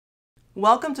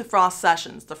Welcome to Frost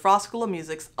Sessions, the Frost School of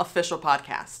Music's official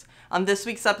podcast. On this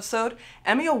week's episode,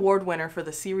 Emmy Award winner for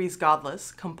the series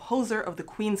Godless, composer of The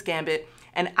Queen's Gambit,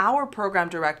 and our program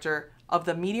director of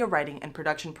the media writing and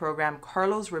production program,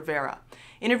 Carlos Rivera,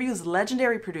 interviews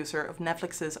legendary producer of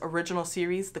Netflix's original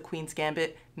series, The Queen's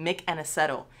Gambit, Mick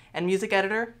Aniceto, and music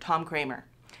editor, Tom Kramer.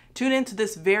 Tune in to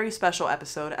this very special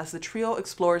episode as the trio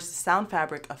explores the sound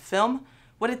fabric of film,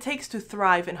 what it takes to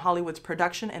thrive in Hollywood's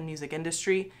production and music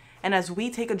industry, and as we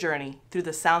take a journey through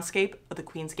the soundscape of The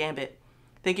Queen's Gambit.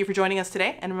 Thank you for joining us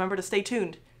today, and remember to stay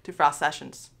tuned to Frost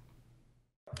Sessions.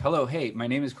 Hello, hey, my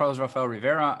name is Carlos Rafael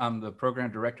Rivera. I'm the program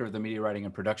director of the media writing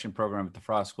and production program at the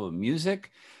Frost School of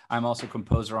Music. I'm also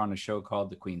composer on a show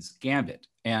called The Queen's Gambit,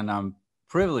 and I'm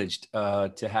privileged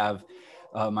to have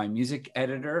my music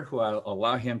editor, who I'll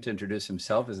allow him to introduce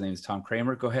himself. His name is Tom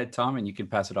Kramer. Go ahead, Tom, and you can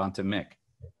pass it on to Mick.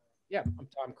 Yeah, I'm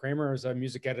Tom Kramer, as a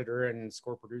music editor and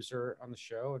score producer on the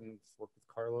show, and worked with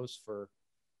Carlos for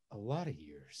a lot of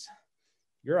years.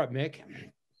 You're up, Mick.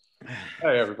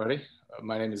 Hi, everybody.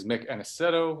 My name is Mick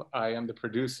Aniceto. I am the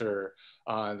producer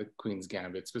on The Queen's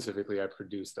Gambit. Specifically, I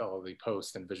produced all of the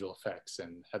post and visual effects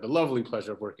and had the lovely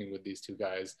pleasure of working with these two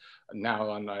guys now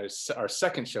on our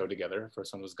second show together.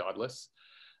 First one was Godless,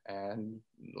 and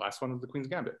last one was The Queen's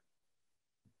Gambit.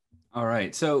 All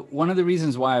right. So one of the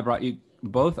reasons why I brought you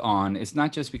both on is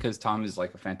not just because Tom is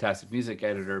like a fantastic music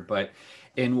editor, but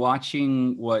in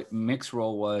watching what Mick's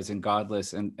role was in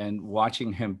Godless and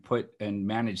watching him put and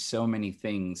manage so many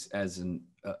things as in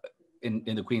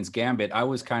The Queen's Gambit, I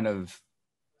was kind of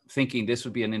thinking this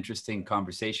would be an interesting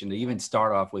conversation to even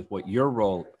start off with what your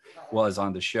role was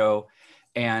on the show,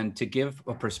 and to give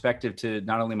a perspective to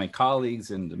not only my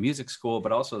colleagues in the music school,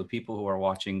 but also the people who are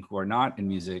watching who are not in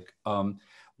music,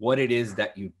 what it is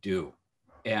that you do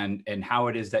and how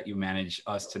it is that you manage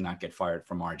us to not get fired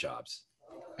from our jobs.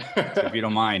 So if you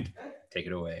don't mind, take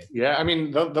it away. Yeah, I mean,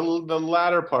 the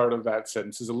latter part of that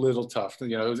sentence is a little tough.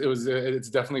 You know, it's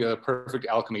definitely a perfect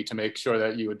alchemy to make sure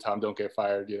that you and Tom don't get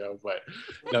fired, you know, but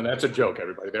no, that's a joke,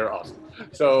 everybody. They're awesome.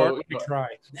 So We try.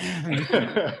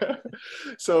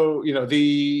 So, you know,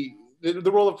 the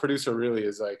role of producer really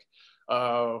is like,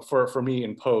 for me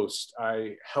in post,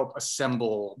 I help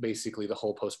assemble basically the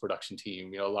whole post-production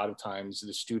team. You know, a lot of times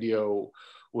the studio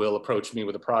will approach me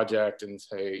with a project and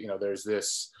say, you know, there's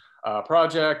this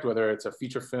project, whether it's a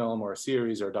feature film or a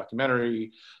series or a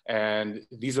documentary, and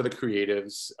these are the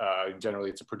creatives. Generally,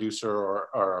 it's a producer or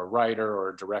a writer or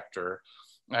a director,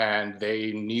 and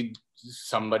they need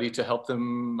somebody to help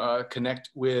them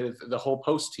connect with the whole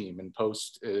post team. And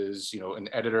post is, you know, an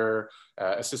editor,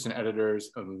 assistant editors,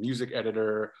 a music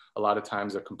editor, a lot of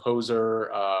times a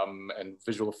composer, and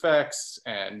visual effects,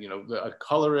 and, you know, a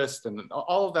colorist, and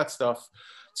all of that stuff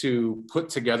to put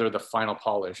together the final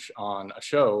polish on a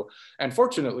show. And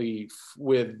fortunately,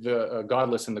 with the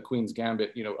Godless and The Queen's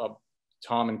Gambit, you know,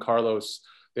 Tom and Carlos,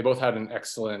 they both had an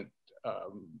excellent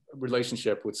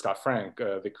relationship with Scott Frank,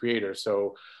 the creator.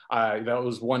 So that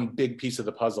was one big piece of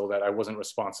the puzzle that I wasn't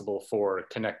responsible for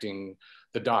connecting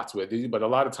the dots with. But a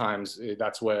lot of times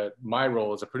that's what my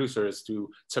role as a producer is,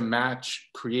 to match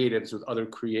creatives with other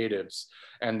creatives.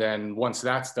 And then once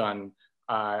that's done,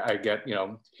 I get, you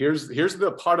know, here's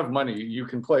the pot of money you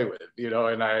can play with, you know,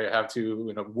 and I have to,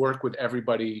 you know, work with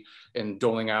everybody in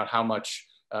doling out how much,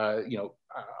 you know,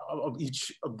 of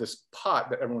each of this pot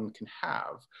that everyone can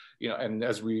have, you know. And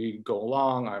as we go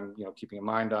along, I'm, you know, keeping a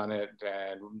mind on it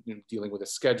and, you know, dealing with a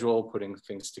schedule, putting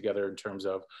things together in terms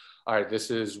of, all right,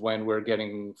 this is when we're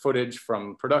getting footage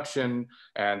from production,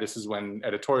 and this is when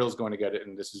editorial is going to get it,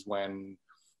 and this is when,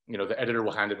 you know, the editor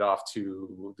will hand it off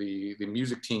to the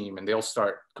music team, and they'll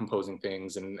start composing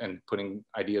things and putting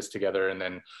ideas together, and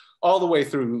then all the way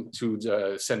through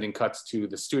to sending cuts to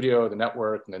the studio, the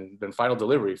network, and then final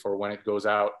delivery for when it goes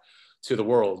out to the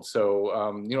world.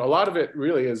 So, you know, a lot of it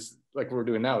really is like we're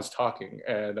doing now, is talking.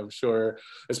 And I'm sure,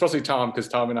 especially Tom, because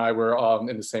Tom and I were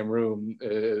in the same room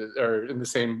or in the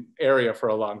same area for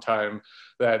a long time,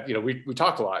 that, you know, we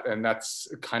talk a lot, and that's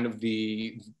kind of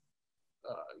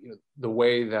you know, the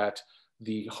way that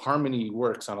the harmony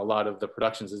works on a lot of the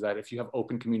productions, is that if you have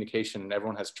open communication and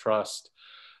everyone has trust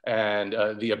and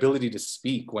the ability to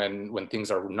speak when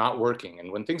things are not working,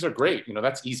 and when things are great, you know,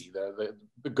 that's easy.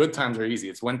 The good times are easy.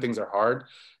 It's when things are hard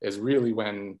is really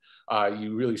when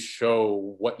you really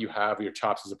show what you have, your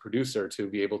chops as a producer, to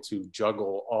be able to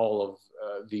juggle all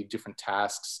of the different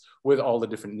tasks with all the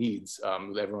different needs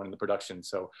with everyone in the production.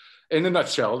 So in a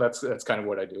nutshell, that's kind of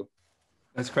what I do.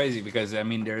 That's crazy, because I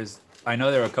mean, I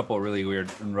know there were a couple of really weird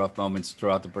and rough moments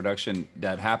throughout the production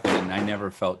that happened, and I never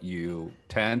felt you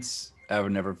tense. I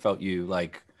never felt you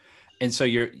like, and so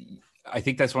I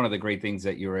think that's one of the great things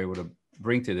that you were able to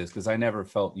bring to this, because I never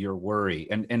felt your worry.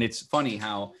 And it's funny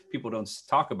how people don't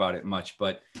talk about it much,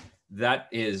 but that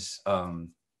is,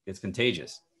 it's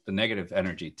contagious. The negative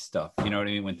energy stuff, you know what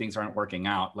I mean? When things aren't working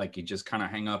out, like you just kind of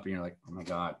hang up and you're like, oh my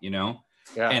God, you know?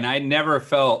 Yeah. And I never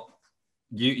felt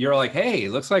you're like, hey,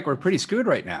 it looks like we're pretty screwed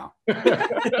right now.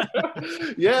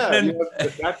 Yeah, you know,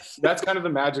 that's kind of the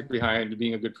magic behind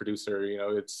being a good producer. You know,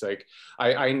 it's like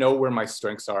I know where my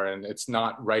strengths are, and it's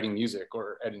not writing music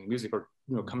or editing music or,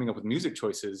 you know, coming up with music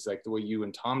choices like the way you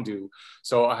and Tom do.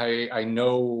 So I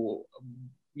know,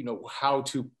 you know, how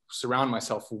to surround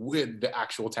myself with the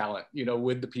actual talent, you know,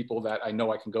 with the people that I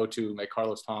know I can go to, like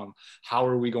Carlos, Tom. How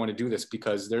are we going to do this?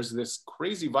 Because there's this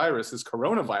crazy virus, this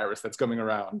coronavirus that's coming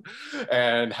around.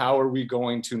 And how are we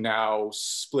going to now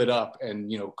split up?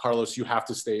 And, you know, Carlos, you have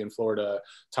to stay in Florida.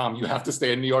 Tom, you have to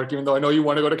stay in New York, even though I know you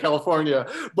want to go to California.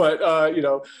 But, you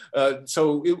know,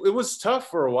 so it was tough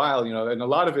for a while, you know, and a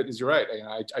lot of it is, you're right. You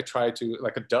know, I try to,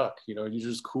 like a duck, you know, you're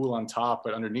just cool on top,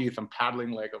 but underneath I'm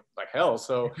paddling like hell.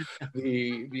 So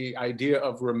the idea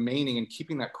of remaining and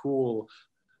keeping that cool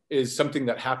is something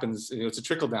that happens, you know, it's a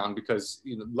trickle down, because,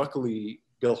 you know, luckily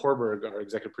Bill Horberg, our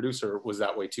executive producer, was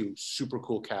that way too. Super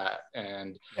cool cat,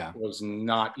 and was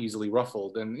not easily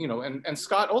ruffled. And, you know, and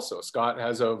Scott also. Scott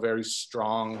has a very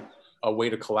strong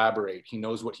way to collaborate. He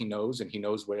knows what he knows, and he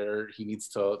knows where he needs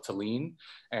to lean.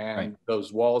 And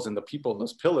those walls and the people,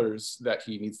 those pillars that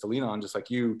he needs to lean on, just like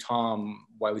you, Tom,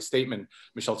 Wiley Stateman,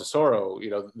 Michelle Tesoro, you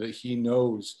know, he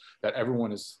knows that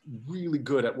everyone is really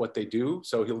good at what they do.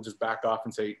 So he'll just back off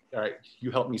and say, all right,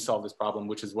 you help me solve this problem,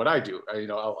 which is what I do. You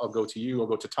know, I'll go to you, I'll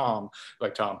go to Tom,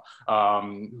 like Tom.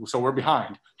 So we're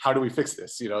behind. How do we fix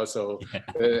this? You know, so,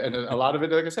 and a lot of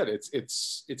it, like I said,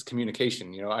 it's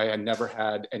communication. You know, I had never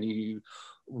had any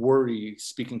worry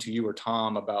speaking to you or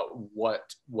Tom about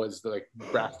what was the, like,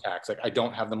 brass tacks. Like, I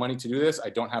don't have the money to do this, I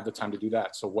don't have the time to do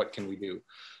that, so what can we do?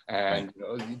 And you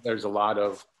know, there's a lot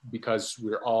of, because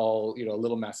we're all, you know, a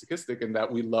little masochistic in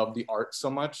that we love the art so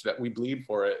much that we bleed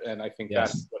for it. And I think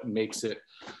that's what makes it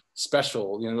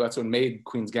special. You know, that's what made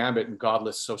Queen's Gambit and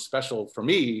Godless so special for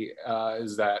me,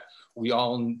 is that we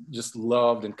all just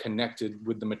loved and connected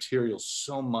with the material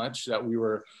so much that we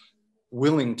were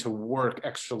willing to work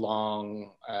extra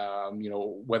long, you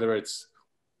know, whether it's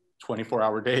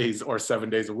 24-hour days or 7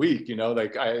 days a week. You know,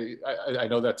 like I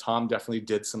know that Tom definitely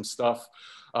did some stuff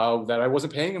that I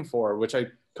wasn't paying him for, which I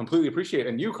completely appreciate.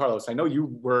 And you, Carlos, I know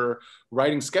you were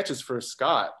writing sketches for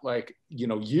Scott, like, you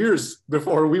know, years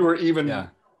before we were even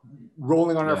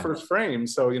rolling on our first frame.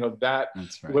 So, you know, that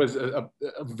was a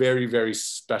very, very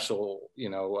special, you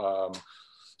know,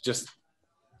 just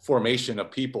formation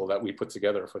of people that we put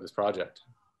together for this project.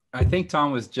 I think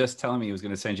Tom was just telling me he was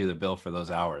going to send you the bill for those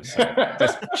hours, so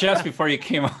just before you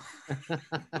came on.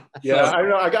 Yeah, so, I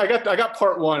know. I got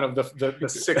part one of the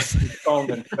sixth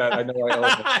installment that I know I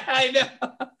owe him. I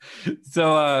know.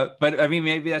 So, but I mean,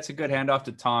 maybe that's a good handoff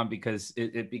to Tom, because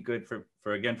it'd be good for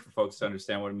folks to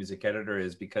understand what a music editor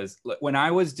is. Because when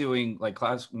I was doing like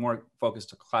more focused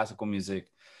to classical music,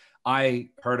 I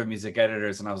heard of music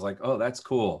editors and I was like, oh, that's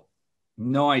cool.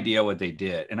 No idea what they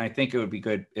did. And I think it would be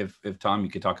good if Tom,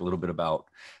 you could talk a little bit about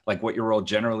like what your role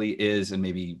generally is, and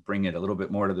maybe bring it a little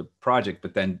bit more to the project,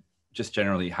 but then just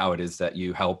generally how it is that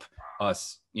you help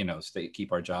us, you know,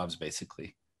 keep our jobs,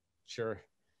 basically. Sure.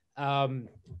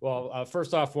 Well,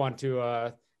 first off, want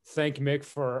to thank Mick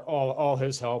for all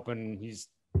his help, and he's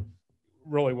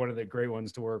really one of the great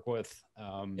ones to work with.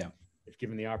 If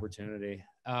given the opportunity.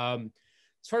 As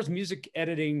far as music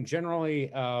editing, generally,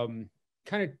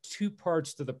 kind of two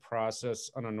parts to the process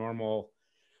on a normal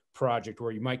project, where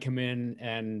you might come in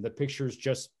and the picture's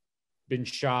just been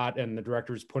shot and the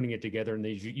director's putting it together, and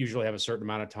they usually have a certain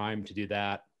amount of time to do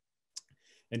that.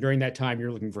 And during that time,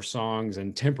 you're looking for songs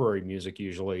and temporary music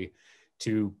usually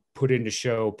to put into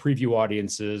show, preview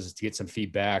audiences to get some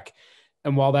feedback.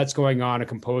 And while that's going on, a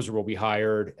composer will be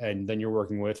hired, and then you're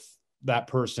working with that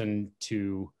person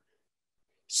to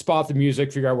spot the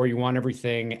music, figure out where you want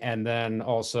everything, and then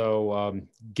also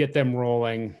get them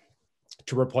rolling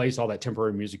to replace all that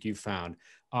temporary music you found.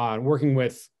 Working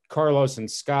with Carlos and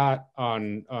Scott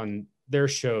on their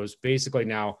shows, basically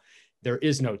now there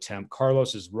is no temp.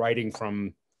 Carlos is writing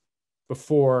from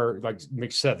before, like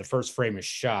Mick said, the first frame is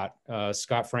shot.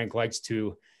 Scott Frank likes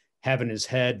to have in his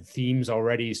head themes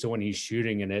already, so when he's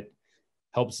shooting, and it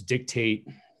helps dictate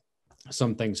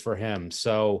some things for him.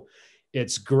 So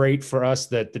it's great for us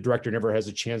that the director never has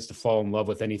a chance to fall in love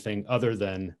with anything other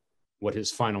than what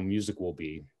his final music will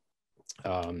be.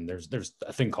 There's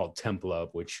a thing called temp love,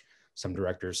 which some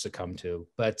directors succumb to.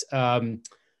 But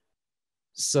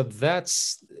so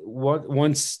that's what,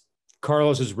 once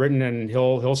Carlos has written, and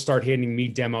he'll start handing me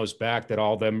demos back that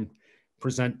I'll then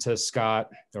present to Scott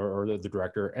or the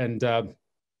director, and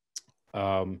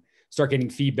start getting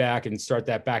feedback and start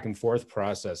that back and forth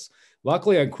process.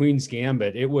 Luckily on Queen's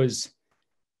Gambit,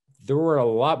 there were a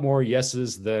lot more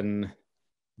yeses than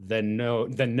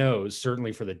no's,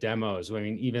 certainly for the demos. I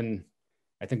mean,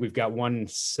 I think we've got one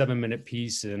 7-minute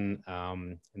piece in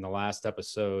the last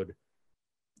episode.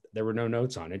 There were no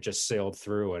notes on it, just sailed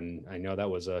through. And I know that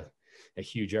was a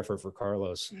huge effort for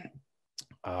Carlos.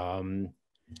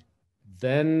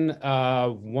 Then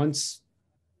once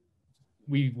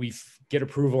we get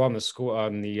approval on the score,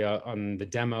 on the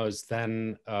demos,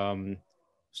 then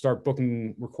start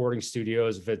booking recording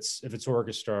studios if it's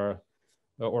orchestra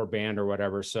or band or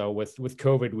whatever. So with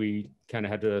COVID, we kind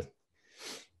of had to,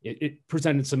 it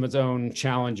presented some of its own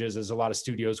challenges, as a lot of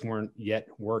studios weren't yet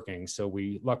working. So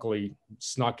we luckily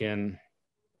snuck in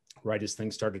right as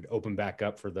things started to open back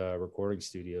up for the recording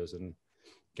studios and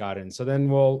got in. So then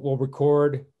we'll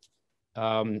record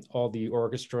all the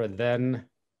orchestra. Then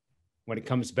when it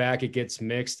comes back, it gets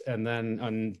mixed. And then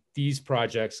on these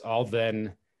projects, I'll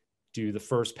then do the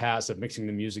first pass of mixing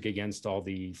the music against all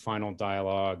the final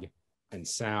dialogue and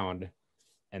sound,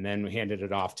 and then we handed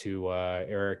it off to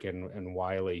Eric and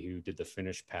Wiley, who did the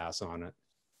finished pass on it.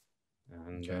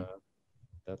 And okay.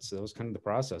 That was kind of the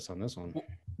process on this one.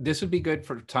 This would be good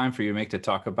for time for you, Mick, to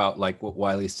talk about like what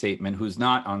Wiley Stateman, who's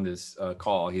not on this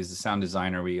call. He's the sound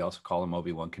designer. We also call him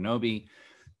Obi-Wan Kenobi,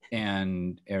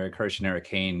 and Eric Hirsch and Eric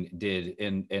Kane did,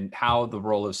 and how the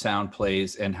role of sound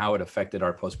plays and how it affected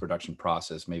our post-production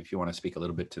process. Maybe if you want to speak a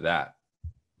little bit to that.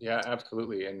 Yeah,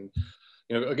 absolutely. And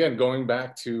again, going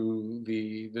back to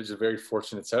there's a very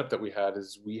fortunate setup that we had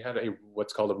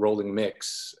what's called a rolling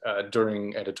mix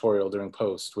during editorial, during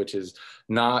post, which is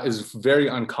very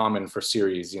uncommon for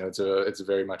series. It's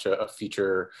very much a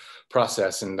feature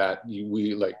process, in that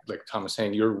we like Tom was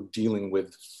saying, you're dealing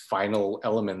with final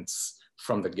elements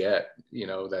from the get,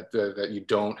 that you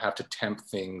don't have to temp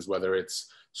things, whether it's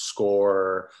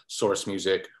score, source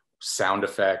music, sound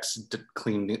effects,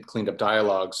 cleaned up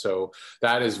dialogue. So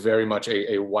that is very much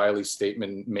a Wiley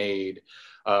Stateman made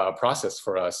process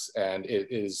for us, and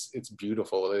it's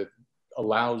beautiful. It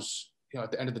allows, at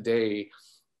the end of the day,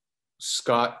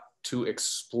 Scott to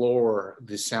explore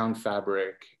the sound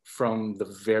fabric from the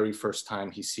very first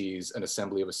time he sees an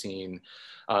assembly of a scene,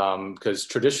 because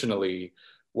traditionally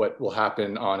what will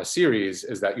happen on a series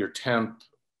is that your temp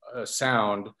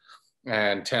sound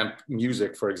and temp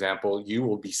music, for example, you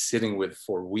will be sitting with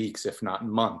for weeks, if not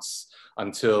months,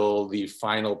 until the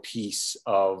final piece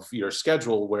of your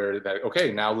schedule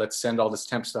okay, now let's send all this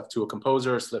temp stuff to a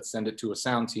composer, so let's send it to a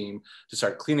sound team to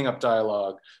start cleaning up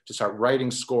dialogue, to start writing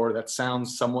score that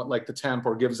sounds somewhat like the temp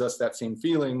or gives us that same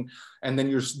feeling. And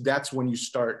then that's when you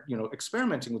start,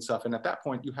 experimenting with stuff. And at that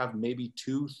point, you have maybe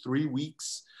 2-3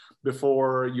 weeks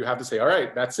before you have to say, all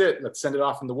right, that's it, let's send it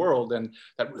off in the world. And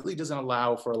that really doesn't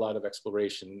allow for a lot of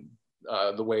exploration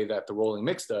the way that the rolling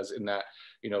mix does, in that,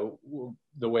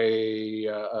 the way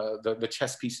the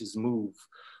chess pieces move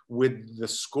with the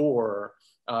score.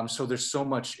 So there's so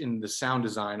much in the sound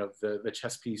design of the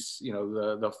chess piece,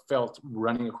 the felt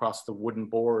running across the wooden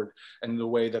board, and the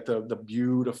way that the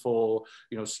beautiful,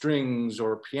 strings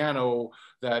or piano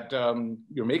that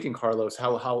you're making, Carlos,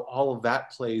 how all of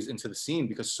that plays into the scene,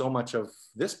 because so much of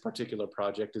this particular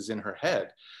project is in her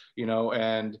head,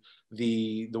 and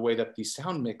the way that the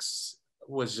sound mix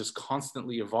was just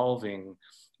constantly evolving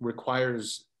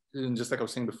requires, and just like I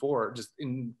was saying before, just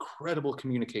incredible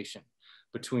communication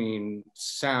between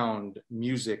sound,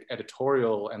 music,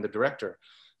 editorial, and the director,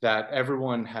 that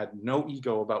everyone had no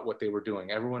ego about what they were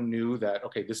doing. Everyone knew that,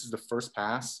 okay, this is the first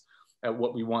pass at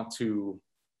what we want to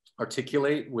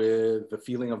articulate with the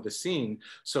feeling of the scene.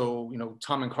 So,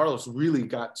 Tom and Carlos really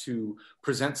got to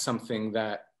present something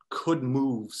that could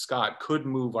move Scott, could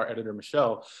move our editor,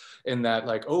 Michelle, in that,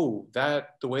 like, oh, the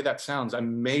way that sounds, I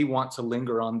may want to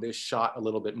linger on this shot a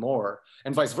little bit more,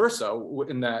 and vice versa,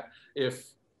 in that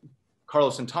if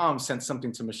Carlos and Tom sent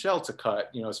something to Michelle to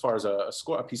cut, as far as a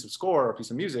piece of score or a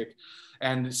piece of music,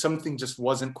 and something just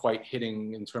wasn't quite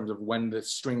hitting in terms of when the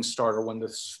strings start or when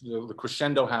the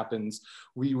crescendo happens,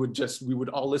 we would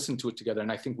all listen to it together.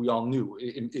 And I think we all knew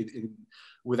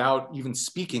without even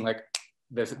speaking, like,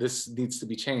 this needs to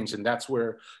be changed. And that's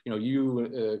where,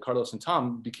 Carlos and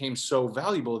Tom became so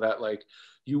valuable, that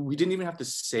we didn't even have to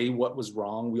say what was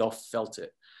wrong. We all felt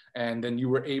it. And then you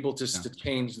were able to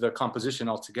change the composition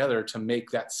altogether to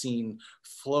make that scene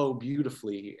flow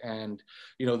beautifully. And,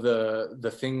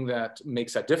 the thing that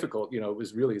makes that difficult,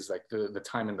 is like the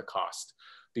time and the cost.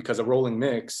 because a rolling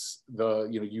mix,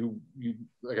 you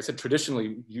like I said,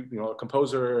 traditionally, a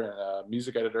composer and a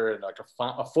music editor and like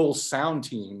a full sound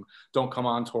team don't come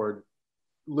on toward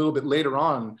a little bit later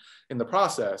on in the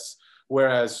process,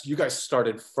 whereas you guys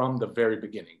started from the very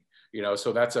beginning.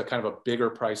 So that's a kind of a bigger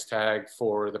price tag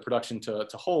for the production to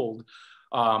hold.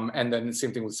 And then the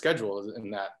same thing with schedule,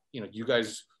 in that, you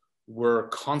guys were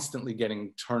constantly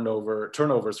getting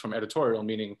turnovers from editorial,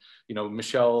 meaning,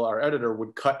 Michelle, our editor,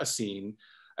 would cut a scene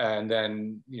and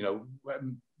then,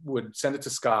 would send it to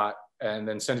Scott and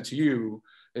then send it to you.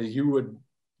 And you would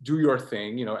do your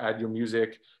thing, add your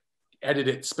music, edit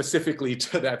it specifically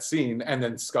to that scene. And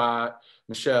then Scott,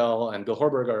 Michelle, and Bill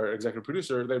Horberg, our executive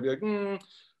producer, they'd be like,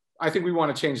 I think we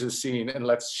want to change this scene and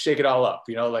let's shake it all up,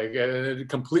 it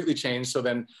completely changed. So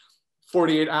then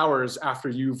 48 hours after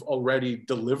you've already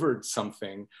delivered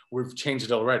something, we've changed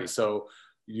it already. So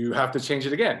you have to change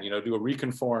it again, do a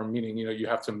reconform, meaning, you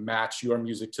have to match your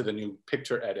music to the new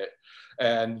picture edit.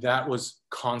 And that was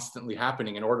constantly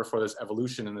happening in order for this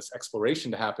evolution and this exploration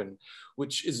to happen,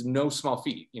 which is no small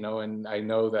feat, and I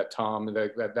know that, Tom,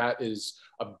 that is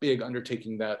a big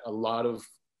undertaking that a lot of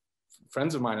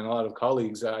friends of mine and a lot of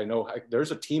colleagues that I know,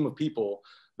 there's a team of people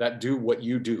that do what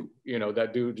you do,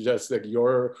 that do just like you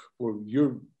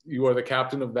are the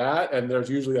captain of that. And there's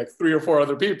usually like 3 or 4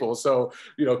 other people. So,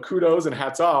 kudos and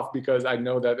hats off, because I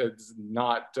know that it's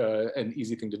not an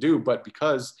easy thing to do, but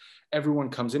because everyone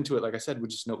comes into it, like I said,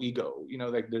 with just no ego,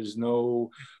 like there's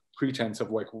no pretense of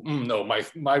like, no,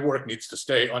 my work needs to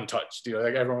stay untouched.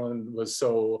 Like everyone was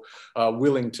so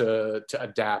willing to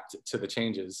adapt to the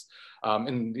changes.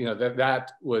 And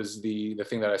that was the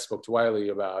thing that I spoke to Wiley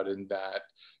about, and that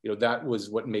that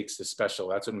was what makes this special.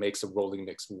 That's what makes a rolling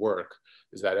mix work,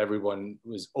 is that everyone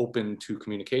was open to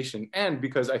communication, and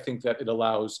because I think that it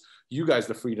allows you guys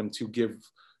the freedom to give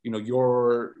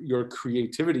your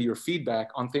creativity, your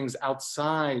feedback on things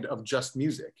outside of just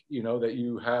music, that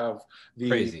you have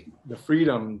the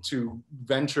freedom to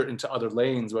venture into other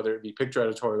lanes, whether it be picture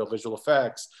editorial, visual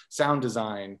effects, sound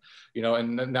design,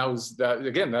 and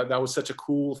that was such a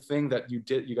cool thing that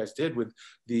you guys did with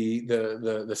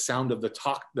the sound of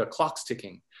the clocks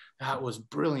ticking. That was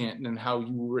brilliant, and how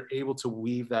you were able to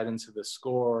weave that into the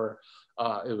score.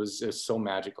 It was so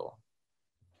magical.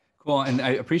 Cool, and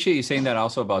I appreciate you saying that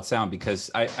also about sound, because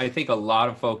I think a lot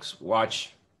of folks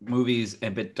watch movies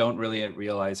but don't really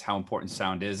realize how important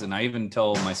sound is. And I even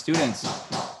tell my students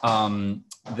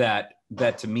that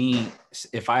to me,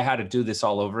 if I had to do this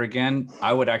all over again,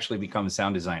 I would actually become a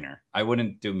sound designer. I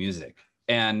wouldn't do music.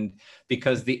 And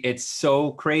because it's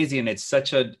so crazy, and it's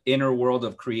such an inner world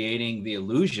of creating the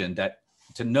illusion, that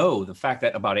to know the fact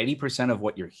that about 80% of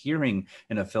what you're hearing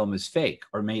in a film is fake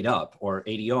or made up or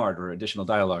ADR or additional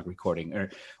dialogue recording,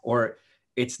 or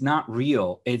it's not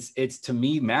real. It's to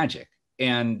me magic.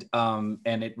 And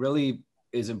it really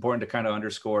is important to kind of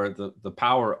underscore the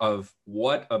power of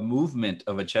what a movement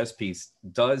of a chess piece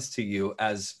does to you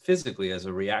as physically, as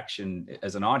a reaction,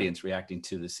 as an audience reacting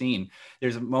to the scene.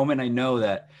 There's a moment I know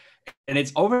that, and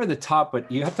it's over the top,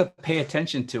 but you have to pay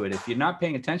attention to it. If you're not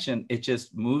paying attention, it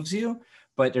just moves you.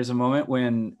 But there's a moment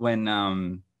when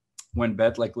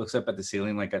Beth like looks up at the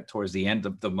ceiling, like towards the end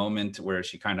of the moment where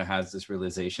she kind of has this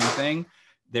realization thing.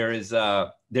 There is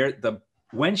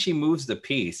when she moves the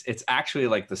piece, it's actually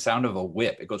like the sound of a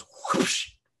whip. It goes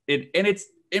whoosh, and it's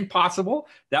impossible.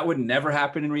 That would never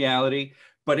happen in reality,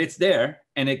 but it's there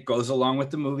and it goes along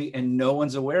with the movie, and no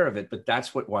one's aware of it. But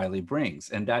that's what Wiley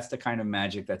brings, and that's the kind of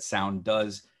magic that sound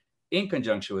does in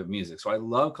conjunction with music. So I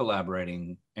love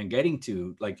collaborating and getting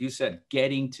to, like you said,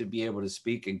 getting to be able to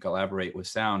speak and collaborate with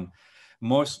sound.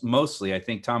 Mostly, I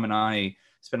think Tom and I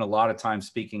spend a lot of time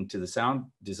speaking to the sound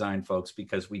design folks,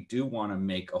 because we do want to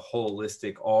make a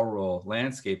holistic aural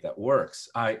landscape that works.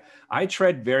 I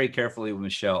tread very carefully with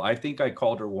Michelle. I think I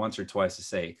called her once or twice to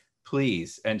say,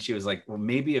 please. And she was like, well,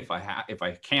 maybe if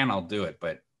I can, I'll do it,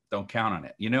 but don't count on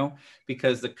it,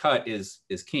 because the cut is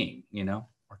king,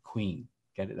 or queen.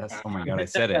 Get it? That's, oh my God, I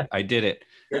said it. I did it.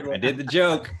 I did the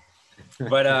joke.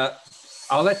 But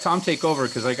I'll let Tom take over,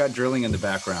 because I got drilling in the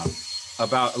background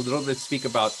about a little bit, speak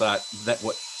about that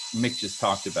what Mick just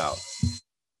talked about.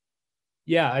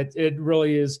 Yeah, it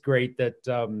really is great that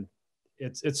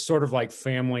it's sort of like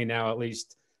family now. At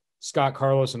least Scott,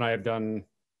 Carlos, and I have done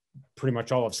pretty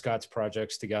much all of Scott's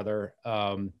projects together.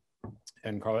 And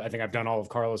I think I've done all of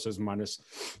Carlos's minus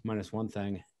one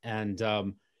thing. And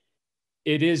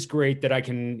it is great that I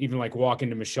can even like walk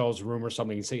into Michelle's room or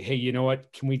something and say, hey, you know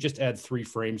what? Can we just add 3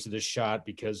 frames to this shot?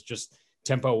 Because just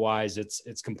tempo wise,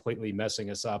 it's completely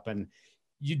messing us up. And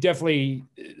you definitely,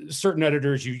 certain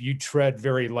editors, you tread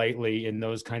very lightly in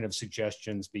those kind of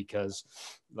suggestions, because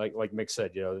like Mick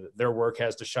said, their work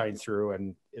has to shine through,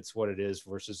 and it's what it is,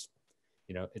 versus,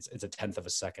 it's a 1/10 of a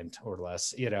second or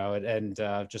less, and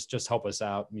just help us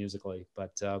out musically.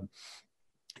 But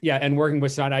yeah, and working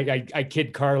with sound, I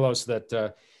kid Carlos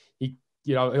that he,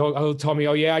 he'll tell me,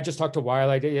 oh yeah, I just talked to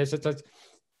Wiley. Yes, it's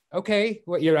okay.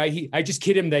 Well, I just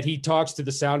kid him that he talks to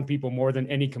the sound people more than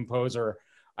any composer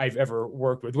I've ever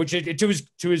worked with, which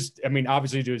to his, I mean,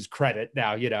 obviously to his credit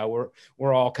now,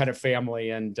 we're all kind of family,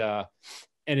 and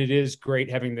it is great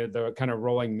having the kind of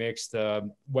rolling mix.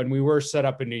 When we were set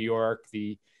up in New York,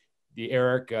 the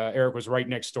Eric was right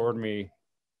next door to me,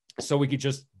 so we could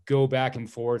just go back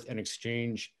and forth and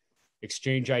exchange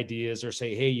ideas, or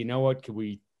say, hey, you know what, could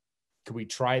we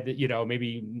try that,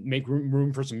 maybe make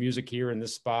room for some music here in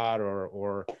this spot,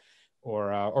 or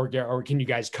can you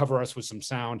guys cover us with some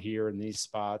sound here in these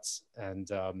spots? And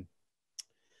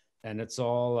it's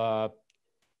all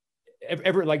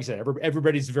like I said,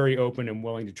 everybody's very open and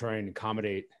willing to try and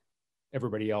accommodate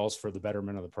everybody else for the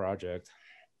betterment of the project.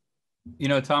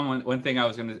 Tom, one thing I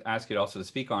was going to ask you also to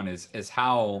speak on is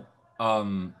how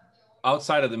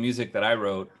outside of the music that I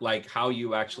wrote, like how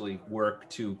you actually work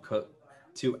to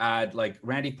add, like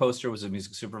Randy Poster was a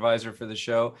music supervisor for the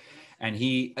show, and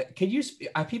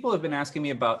people have been asking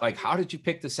me about, like, how did you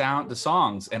pick the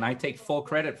songs, and I take full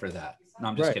credit for that. No,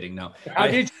 I'm just kidding. No,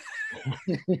 I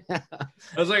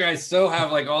was like, I still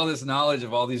have like all this knowledge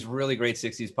of all these really great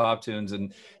 60s pop tunes,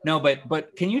 and no,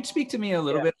 but can you speak to me a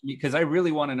little bit, because I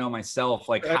really want to know myself,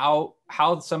 like how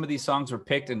some of these songs were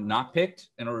picked and not picked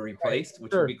and or replaced,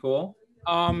 which would be cool.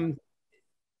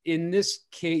 In this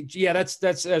case, yeah,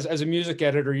 that's as a music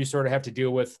editor, you sort of have to deal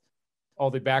with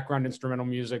all the background instrumental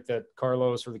music that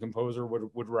Carlos or the composer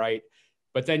would write,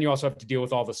 but then you also have to deal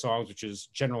with all the songs, which is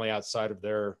generally outside of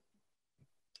their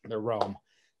realm.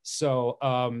 So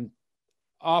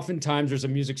oftentimes there's a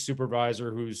music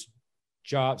supervisor whose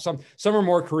job, some are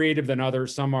more creative than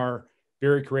others, some are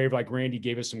very creative, like Randy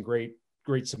gave us some great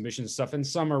submission stuff, and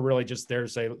some are really just there to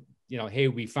say, hey,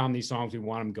 we found these songs, we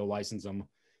want them, go license them,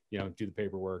 do the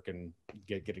paperwork and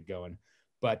get it going.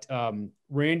 But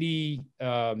Randy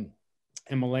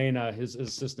and Milena, his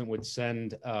assistant, would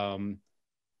send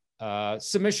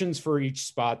submissions for each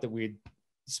spot that we'd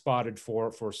spotted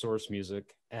for source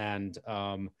music. And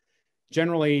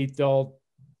generally they'll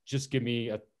just give me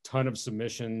a ton of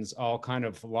submissions. I'll kind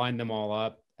of line them all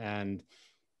up and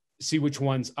see which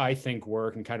ones I think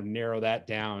work, and kind of narrow that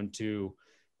down to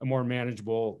a more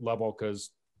manageable level, because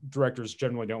directors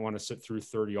generally don't want to sit through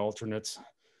 30 alternates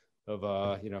of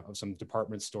some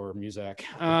department store music.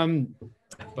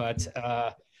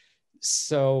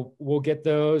 So we'll get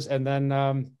those, and then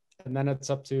it's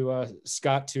up to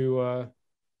Scott to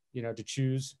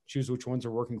choose which ones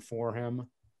are working for him,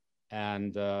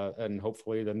 and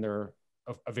hopefully then they're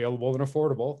available and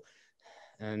affordable.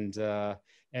 And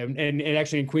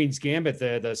actually in Queen's Gambit,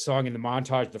 the song in the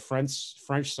montage, the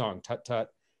French song Tut Tut,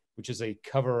 which is a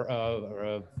cover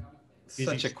of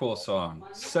such a cool song.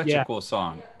 A cool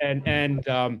song. And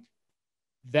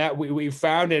that we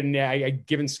found it, and I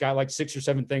given Scott like 6 or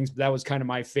 7 things, but that was kind of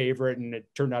my favorite, and it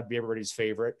turned out to be everybody's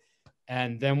favorite.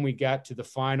 And then we got to the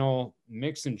final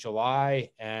mix in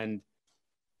July, and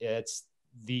it's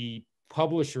the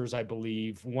publishers, I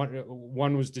believe.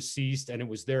 One was deceased, and it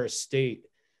was their estate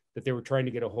that they were trying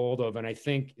to get a hold of. And I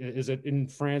think, is it in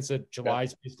France that July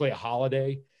is basically a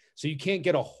holiday? So you can't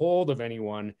get a hold of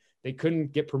anyone. They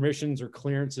couldn't get permissions or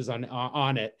clearances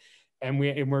on it. And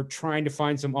we're trying to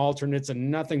find some alternates,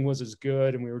 and nothing was as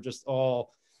good. And we were just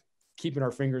all keeping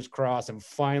our fingers crossed. And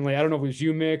finally, I don't know if it was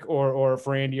you, Mick, or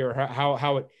Randy, or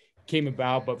how it came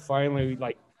about, but finally,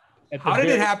 like, how did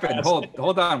it happen?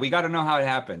 Hold on. We got to know how it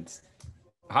happened.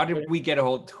 How did we get a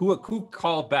hold? Who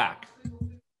called back?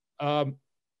 I'm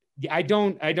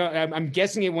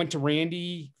guessing it went to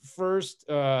Randy first.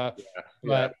 But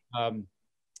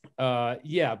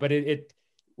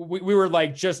we were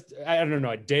like, just, I don't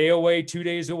know, a day away, 2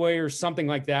 days away or something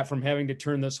like that from having to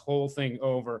turn this whole thing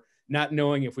over, not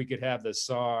knowing if we could have this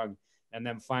song. And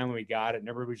then finally we got it, and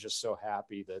everybody was just so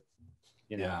happy that,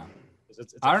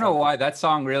 it's I don't know why that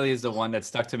song really is the one that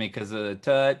stuck to me, because of the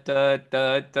tut, tut,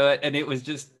 tut, tut, and it was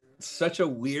just such a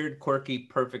weird, quirky,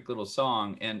 perfect little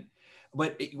song.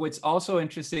 But what's also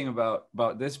interesting about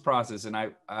this process, and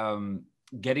I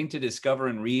getting to discover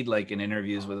and read, like, in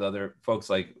interviews with other folks,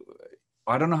 like,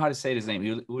 I don't know how to say his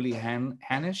name, Uli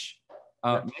Hanisch,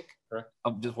 Mick. Correct.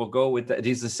 We'll go with that.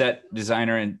 He's the set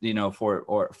designer, and for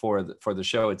the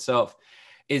show itself,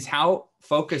 is how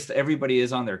focused everybody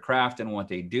is on their craft and what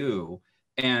they do.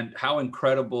 and how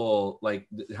incredible, like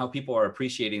how people are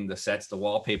appreciating the sets, the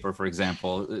wallpaper, for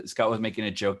example. Scott was making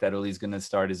a joke that Uli's going to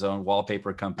start his own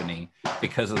wallpaper company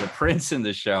because of the prints in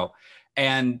the show.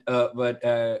 And but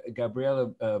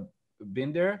Gabriela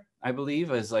Binder, I believe,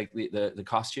 is like the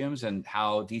costumes and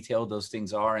how detailed those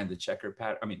things are, and the checkered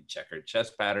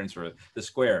chest patterns, or the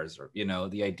squares, or, you know,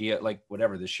 the idea, like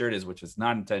whatever the shirt is, which is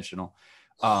not intentional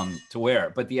to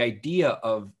wear, but the idea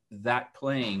of that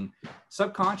playing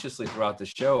subconsciously throughout the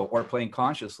show, or playing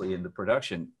consciously in the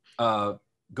production,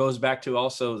 goes back to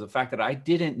also the fact that I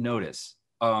didn't notice.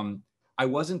 I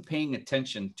wasn't paying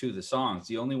attention to the songs.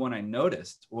 The only one I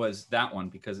noticed was that one,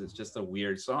 because it's just a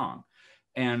weird song.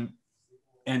 And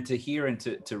to hear and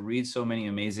to read so many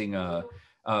amazing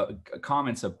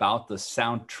comments about the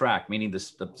soundtrack, meaning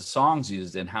the songs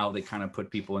used and how they kind of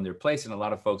put people in their place. And a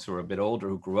lot of folks who are a bit older,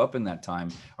 who grew up in that time,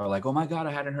 are like, oh my God,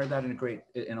 I hadn't heard that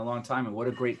in a long time. And what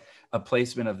a great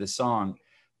placement of this song.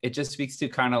 It just speaks to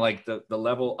kind of like the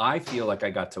level I feel like I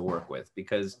got to work with,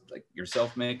 because like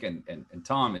yourself, Mick, and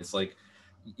Tom, it's like,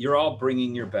 you're all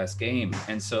bringing your best game.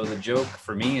 And so the joke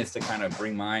for me is to kind of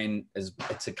bring mine, is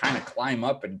to kind of climb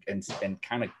up and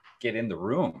kind of get in the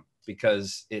room,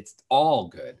 because it's all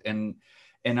good. And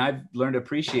I've learned to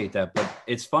appreciate that. But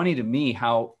it's funny to me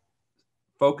how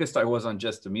focused I was on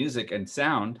just the music and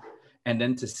sound, and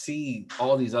then to see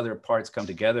all these other parts come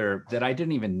together that I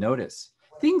didn't even notice.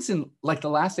 Things in, like, the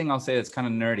last thing I'll say that's kind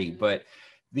of nerdy, but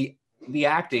the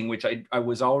acting, which I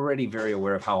was already very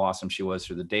aware of how awesome she was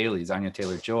through the dailies, Anya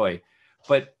Taylor-Joy.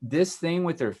 But this thing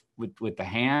with the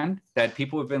hand that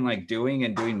people have been like doing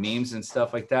memes and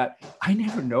stuff like that, I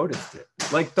never noticed it,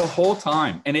 like, the whole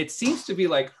time. And it seems to be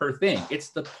like her thing. It's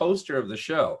the poster of the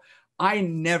show. I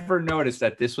never noticed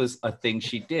that this was a thing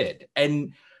she did.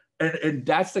 And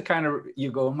that's the kind of,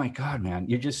 you go, oh my God, man,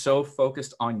 you're just so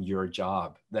focused on your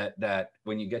job that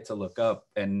when you get to look up,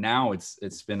 and now it's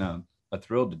been a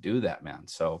thrill to do that, man.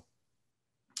 So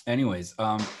anyways,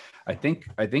 I think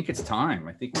it's time.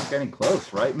 I think we're getting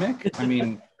close, right, Mick? I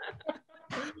mean,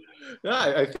 no,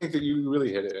 I think that you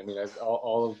really hit it. I mean,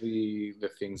 all of the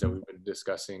things that we've been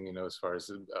discussing, you know, as far as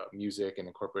music and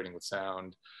incorporating with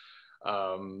sound,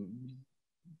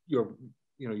 your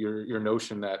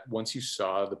notion that once you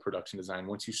saw the production design,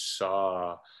 once you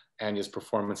saw Anya's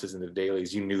performances in the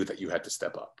dailies, you knew that you had to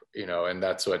step up, you know. And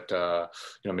that's what,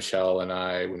 Michelle and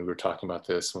I, when we were talking about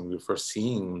this, when we were first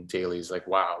seeing dailies, like,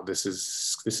 wow, this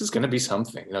is going to be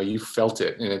something, you know. You felt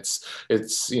it. And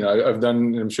it's, you know, I've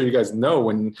done, I'm sure you guys know,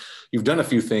 when you've done a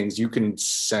few things, you can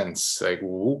sense, like,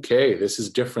 okay, this is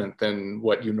different than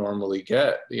what you normally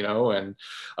get, you know. And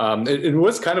it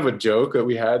was kind of a joke that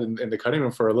we had in the cutting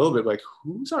room for a little bit, like,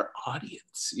 who's our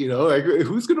audience, you know, like,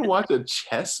 who's going to watch a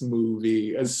chess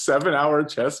movie, a 7-hour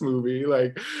chess movie,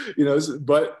 like, you know.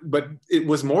 But it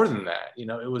was more than that, you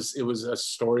know. It was a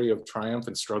story of triumph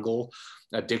and struggle,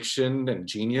 addiction and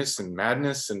genius and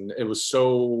madness, and it was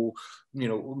so, you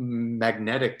know,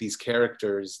 magnetic, these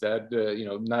characters, that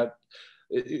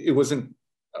it wasn't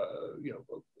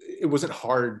it wasn't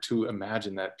hard to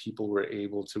imagine that people were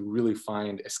able to really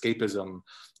find escapism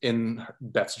in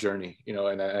Beth's journey, you know.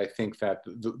 And I think that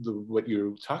what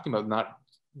you're talking about, not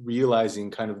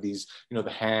realizing kind of these, you know,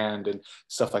 the hand and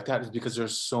stuff like that, is because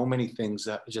there's so many things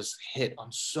that just hit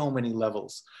on so many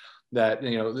levels, that,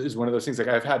 you know, is one of those things. Like,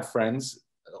 I've had friends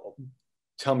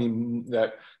tell me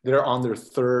that they're on their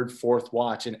third, fourth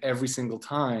watch, and every single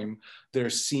time they're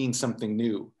seeing something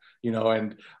new, you know.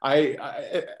 And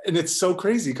and it's so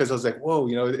crazy, because I was like, whoa,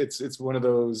 you know, it's one of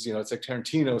those, you know, it's like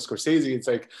Tarantino, Scorsese, it's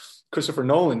like Christopher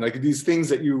Nolan, like these things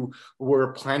that you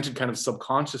were planted kind of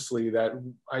subconsciously, that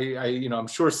you know, I'm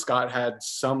sure Scott had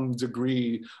some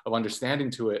degree of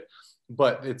understanding to it,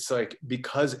 but it's like,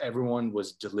 because everyone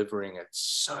was delivering at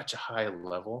such a high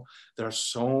level, there are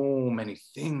so many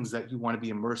things that you want to be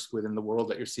immersed with in the world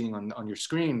that you're seeing on your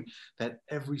screen, that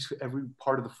every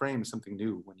part of the frame is something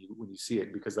new when you see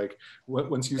it. Because like,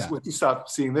 once you stop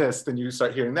seeing this, then you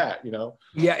start hearing that, you know.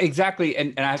 Yeah, exactly.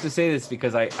 And I have to say this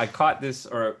because I caught this,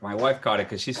 or my wife caught it,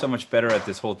 because she's so much better at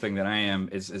this whole thing than I am.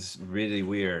 Is really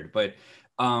weird. But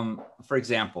for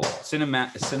example,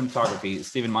 cinematography,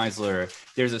 Steven Meisler,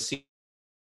 there's a scene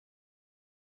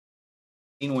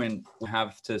when we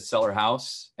have to sell her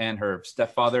house and her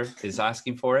stepfather is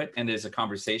asking for it, and there's a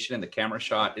conversation, and the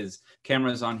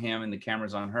camera's on him and the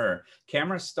camera's on her.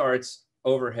 Camera starts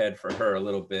overhead for her a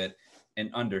little bit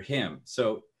and under him.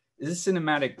 So this is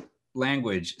cinematic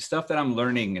language, stuff that I'm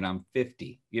learning, and I'm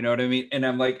 50, you know what I mean? And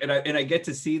I'm like, and I get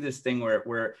to see this thing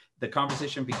where the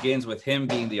conversation begins with him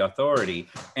being the authority,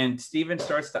 and Steven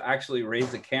starts to actually raise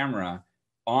the camera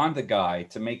on the guy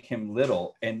to make him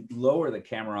little and lower the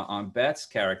camera on Beth's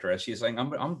character as she's saying,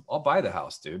 I'll buy the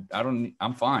house, dude.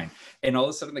 I'm fine. And all of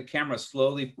a sudden the camera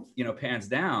slowly, pans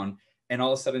down, and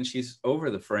all of a sudden she's over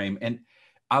the frame. And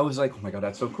I was like, oh my God,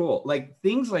 that's so cool. Like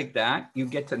things like that you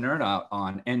get to nerd out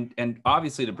on. And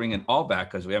obviously to bring it all back,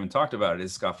 because we haven't talked about it,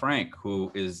 is Scott Frank,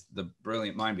 who is the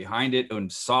brilliant mind behind it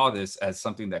and saw this as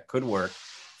something that could work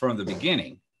from the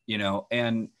beginning,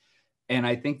 and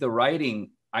I think the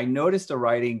writing, I noticed the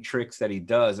writing tricks that he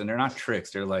does, and they're not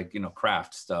tricks, they're like,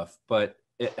 craft stuff, but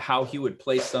how he would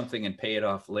place something and pay it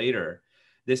off later.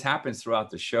 This happens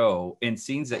throughout the show in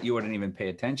scenes that you wouldn't even pay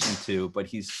attention to, but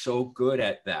he's so good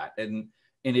at that. And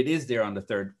it is there on the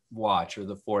third watch or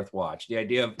the fourth watch. The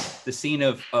idea of the scene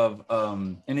of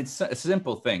and it's a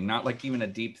simple thing, not like even a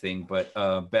deep thing, but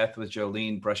Beth with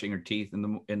Jolene brushing her teeth in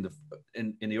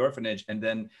the orphanage, and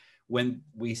then when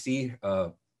we see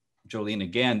Jolene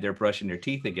again, they're brushing their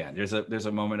teeth again. There's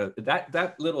a moment of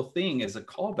that little thing is a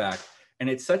callback, and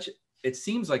it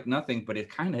seems like nothing, but it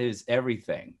kind of is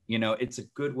everything. It's a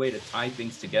good way to tie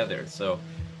things together. So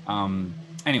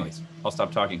anyways, I'll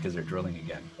stop talking because they're drilling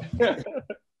again.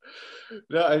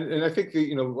 No, and I think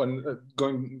when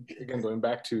going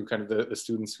back to kind of the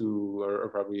students who are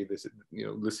probably this,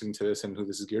 listening to this and who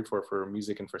this is geared for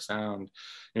music and for sound,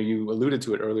 you alluded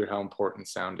to it earlier how important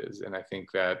sound is, and I think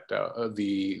that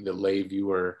the lay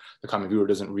viewer, the common viewer,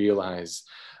 doesn't realize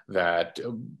that.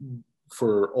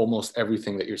 For almost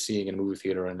everything that you're seeing in a movie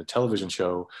theater and a television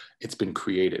show, it's been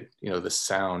created. The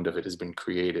sound of it has been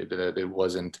created. It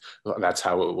wasn't. That's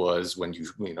how it was when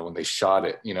when they shot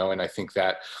it. And I think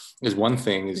that is one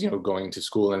thing is going to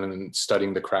school and then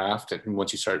studying the craft, and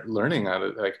once you start learning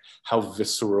like how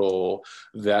visceral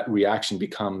that reaction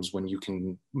becomes when you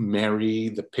can marry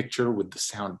the picture with the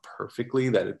sound perfectly,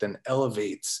 that it then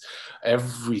elevates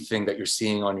everything that you're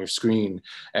seeing on your screen.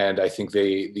 And I think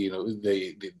the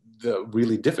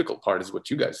really difficult part is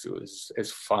what you guys do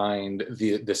is find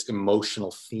this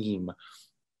emotional theme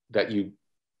that you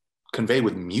convey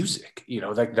with music.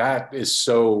 Like that is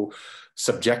so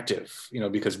subjective,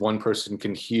 because one person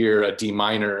can hear a D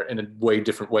minor in a way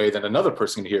different way than another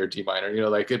person can hear a D minor,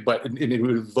 but it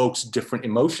evokes different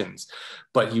emotions.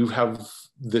 But you have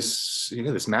this,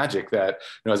 this magic that,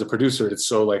 as a producer, it's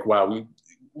so like, wow,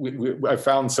 I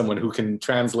found someone who can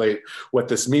translate what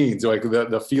this means, like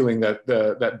the feeling that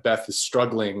that Beth is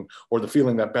struggling, or the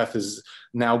feeling that Beth is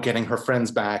now getting her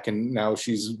friends back and now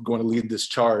she's going to lead this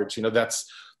charge.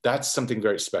 That's something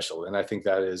very special, and I think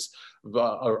that is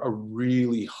a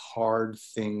really hard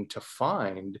thing to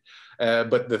find.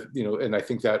 But and I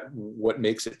think that what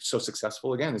makes it so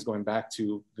successful again is going back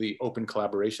to the open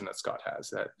collaboration that Scott has.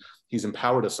 That he's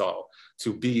empowered us all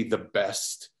to be the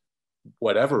best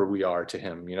whatever we are to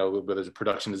him, whether it's a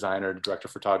production designer, director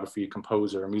of photography,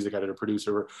 composer, music editor,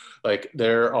 producer. Like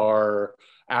there are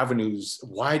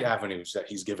wide avenues that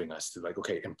he's giving us to like,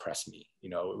 okay, impress me,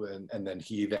 and then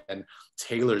he then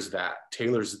tailors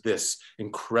this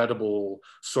incredible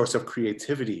source of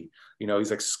creativity.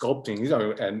 He's like sculpting,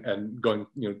 and going,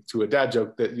 to a dad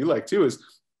joke that you like too, is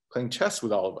playing chess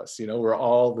with all of us. We're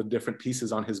all the different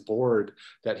pieces on his board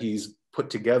that he's put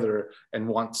together and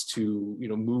wants to,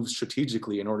 move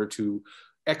strategically in order to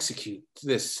execute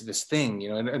this thing,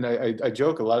 and I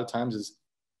joke a lot of times is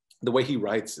the way he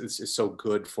writes is so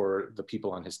good for the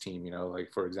people on his team.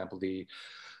 Like for example, the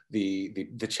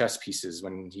chess pieces,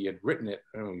 when he had written it,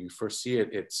 when you first see it,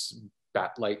 it's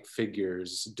bat-like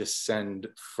figures descend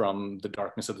from the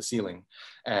darkness of the ceiling,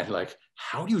 and like,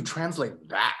 how do you translate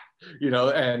that? And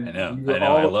I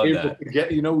know, I love that.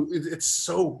 It's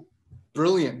so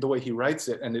brilliant the way he writes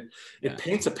it, and it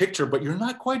paints a picture, but you're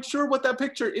not quite sure what that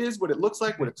picture is, what it looks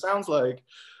like, what it sounds like,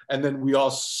 and then we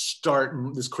all start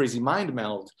this crazy mind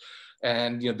meld.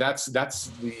 And that's the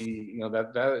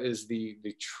that is the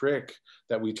trick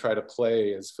that we try to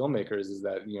play as filmmakers, is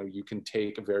that you can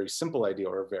take a very simple idea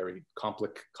or a very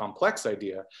complex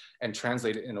idea and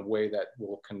translate it in a way that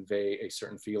will convey a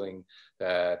certain feeling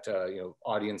that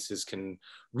audiences can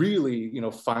really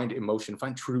find emotion,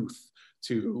 find truth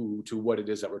to what it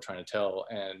is that we're trying to tell.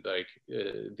 And like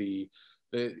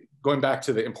going back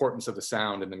to the importance of the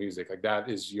sound and the music, like that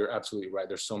is, you're absolutely right.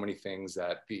 There's so many things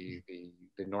that the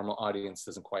normal audience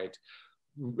doesn't quite,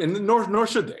 and nor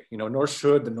should they, nor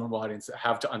should the normal audience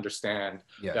have to understand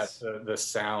that the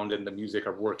sound and the music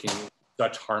are working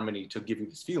such harmony to give you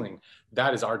this feeling.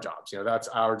 That is our jobs. That's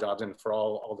our jobs. And for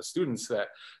all the students that,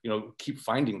 keep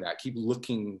finding that, keep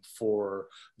looking for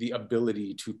the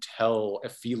ability to tell a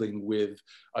feeling with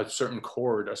a certain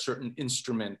chord, a certain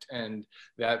instrument. And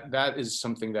that is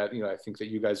something that, I think that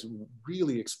you guys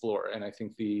really explore. And I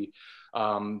think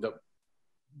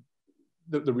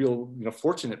the real,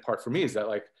 fortunate part for me is that,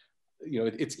 like,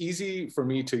 it's easy for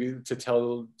me to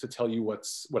tell you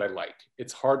what I like.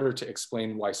 It's harder to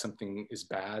explain why something is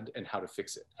bad and how to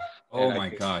fix it. Oh my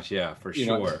gosh, yeah, for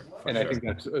sure. I think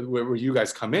that's where you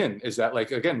guys come in, is that,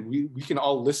 like, again, we can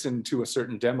all listen to a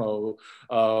certain demo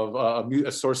of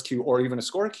a source cue or even a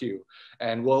score cue,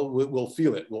 and we'll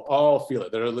feel it. We'll all feel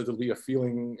it. There'll be a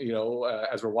feeling,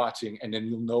 as we're watching, and then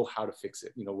you'll know how to fix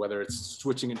it. Whether it's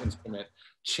switching an instrument,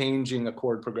 changing a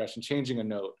chord progression, changing a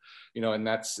note, and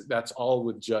that's all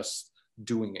with just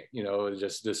doing it,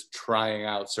 just trying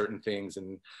out certain things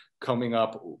and coming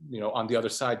up, on the other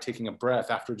side, taking a breath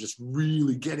after just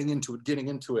really getting into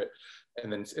it,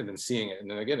 and then seeing it. And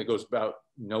then again, it goes about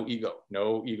no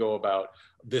ego about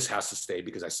this has to stay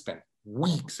because I spent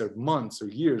weeks or months or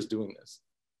years doing this.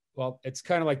 Well, it's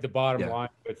kind of like the bottom line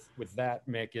with that,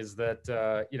 Mick, is that,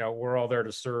 we're all there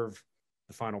to serve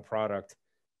the final product.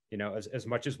 As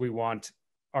much as we want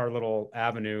our little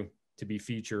avenue to be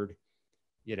featured,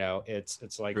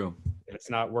 it's like, True. It's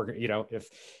not working, if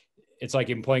it's like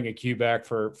him playing a cue back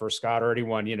for Scott or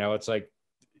anyone, it's like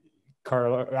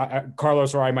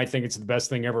Carlos or I might think it's the best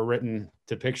thing ever written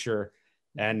to picture.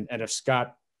 And if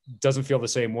Scott doesn't feel the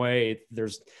same way,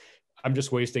 I'm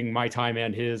just wasting my time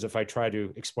and his if I try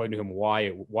to explain to him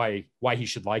why he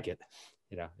should like it.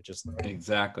 It just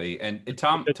exactly. And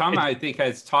Tom, I think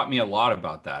has taught me a lot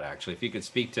about that, actually. If you could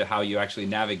speak to how you actually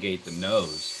navigate the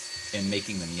no's and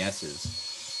making them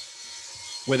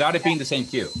yeses without it being the same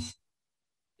cue.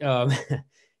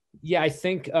 I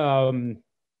think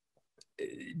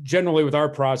generally with our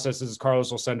processes,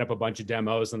 Carlos will send up a bunch of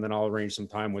demos and then I'll arrange some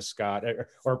time with Scott,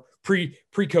 or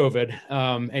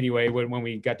pre-COVID anyway, when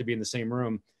we got to be in the same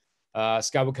room.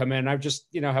 Scott would come in and I would just,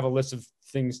 have a list of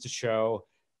things to show.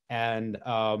 And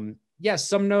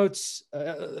some notes,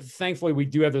 thankfully we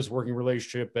do have this working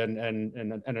relationship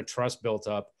and a trust built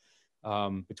up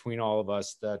between all of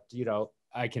us that,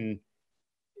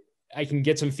 I can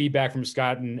get some feedback from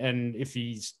Scott, and if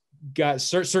he's got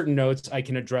certain notes I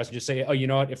can address and just say, oh, you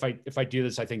know what, if I do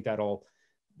this, I think that'll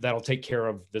take care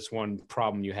of this one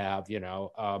problem you have,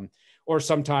 or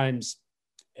sometimes,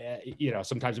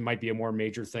 sometimes it might be a more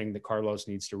major thing that Carlos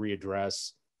needs to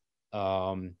readdress.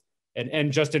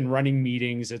 And just in running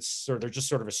meetings, they're just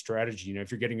sort of a strategy.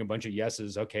 If you're getting a bunch of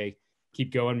yeses, okay,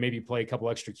 keep going, maybe play a couple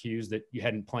extra cues that you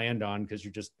hadn't planned on because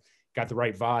you just got the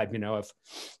right vibe. If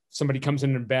somebody comes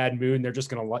in a bad mood and they're just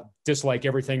going to dislike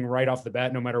everything right off the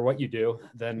bat, no matter what you do,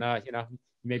 then,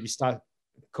 maybe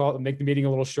make the meeting a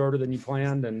little shorter than you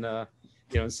planned and,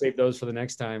 save those for the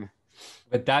next time.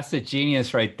 But that's the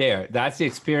genius right there. That's the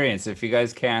experience. If you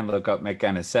guys can look up Mick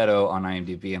Aniceto on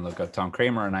IMDb and look up Tom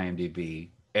Kramer on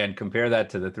IMDb and compare that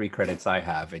to the 3 credits I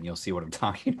have, and you'll see what I'm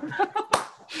talking about.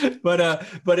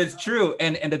 But it's true.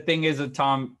 And the thing is,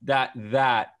 Tom,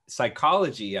 that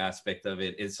psychology aspect of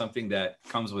it is something that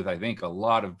comes with, I think, a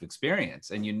lot of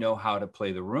experience, and how to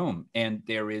play the room. And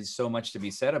there is so much to be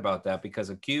said about that, because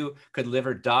a cue could live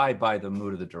or die by the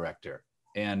mood of the director.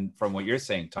 And from what you're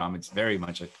saying, Tom, it's very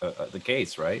much the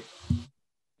case, right?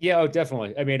 Yeah, oh,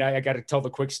 definitely. I mean, I got to tell the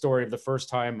quick story of the first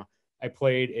time I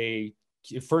played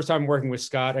first time working with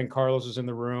Scott, and Carlos was in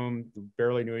the room,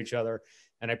 barely knew each other.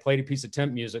 And I played a piece of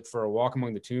temp music for A Walk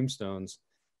Among the Tombstones.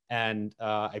 And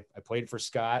I played it for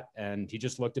Scott, and he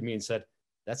just looked at me and said,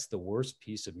 "That's the worst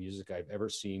piece of music I've ever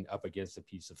seen up against a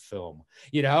piece of film,"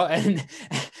 and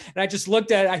I just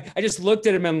looked at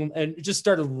him and just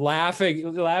started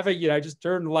laughing. I just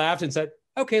turned and laughed and said,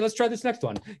 "Okay, let's try this next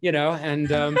one," and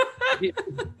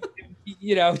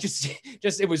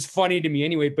just it was funny to me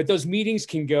anyway. But those meetings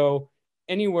can go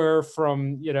anywhere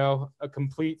from, a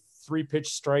complete 3-pitch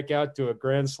strikeout to a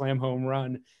grand slam home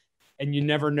run. And you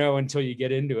never know until you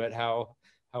get into it how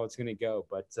it's going to go.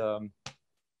 But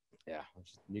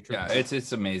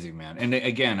it's amazing, man. And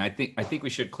again, I think we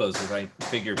should close because I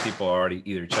figure people are already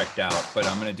either checked out. But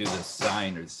I'm going to do the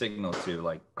sign or the signal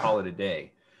to call it a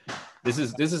day. This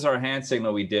is our hand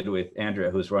signal we did with Andrea,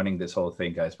 who's running this whole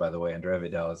thing, guys. By the way, Andrea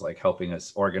Vidal is helping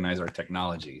us organize our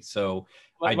technology. So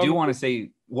I do want to say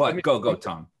what? Go,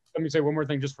 Tom. Let me say one more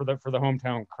thing just for the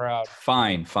hometown crowd.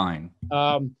 Fine.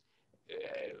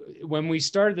 When we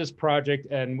started this project,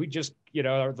 and we just,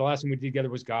 the last one we did together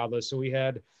was Godless. So we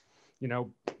had,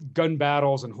 gun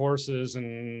battles and horses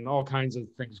and all kinds of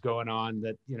things going on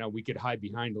that, we could hide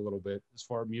behind a little bit as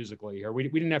far musically, or we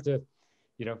didn't have to,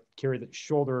 carry the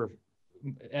shoulder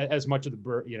as much of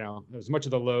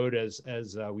the load as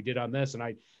we did on this. And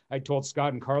I told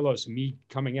Scott and Carlos, me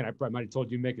coming in, I might have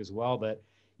told you, Mick, as well, that,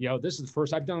 this is the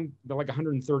first I've done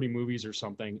 130 movies or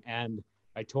something. And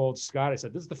I told Scott, I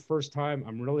said, this is the first time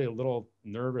I'm really a little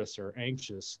nervous or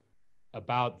anxious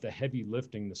about the heavy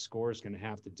lifting the score is going to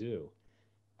have to do.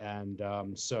 And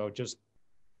so just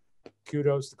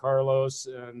kudos to Carlos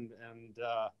and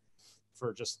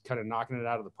for just kind of knocking it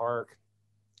out of the park.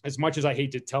 As much as I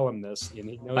hate to tell him this, and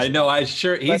he knows I know,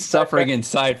 he's suffering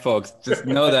inside, folks. Just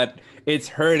know that it's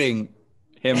hurting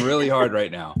him really hard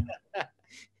right now.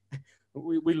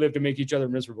 We live to make each other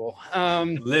miserable.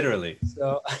 Literally.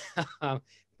 So,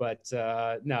 but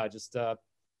no, just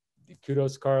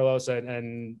kudos to Carlos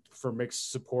and for Mick's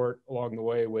support along the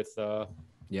way with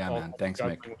yeah, man. Thanks,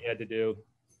 Mick. We had to do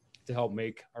to help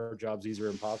make our jobs easier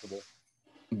and possible.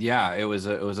 Yeah, it was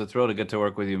a thrill to get to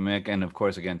work with you, Mick, and of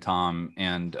course again Tom,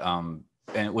 and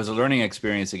it was a learning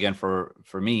experience again for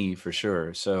me for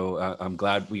sure. So I'm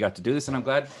glad we got to do this, and I'm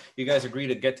glad you guys agreed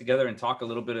to get together and talk a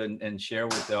little bit and share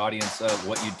with the audience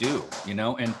what you do, you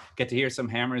know, and get to hear some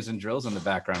hammers and drills in the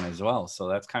background as well. So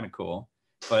that's kind of cool.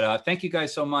 But thank you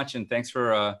guys so much, and thanks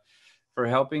for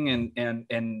helping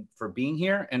and for being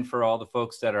here, and for all the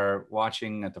folks that are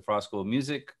watching at the Frost School of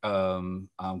Music. I'm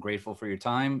grateful for your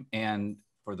time, and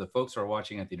for the folks who are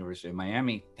watching at the University of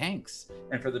Miami, thanks.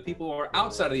 And for the people who are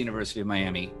outside of the University of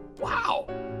Miami, wow.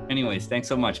 Anyways, thanks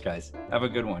so much, guys. Have a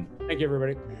good one. Thank you,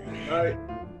 everybody. All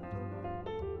right.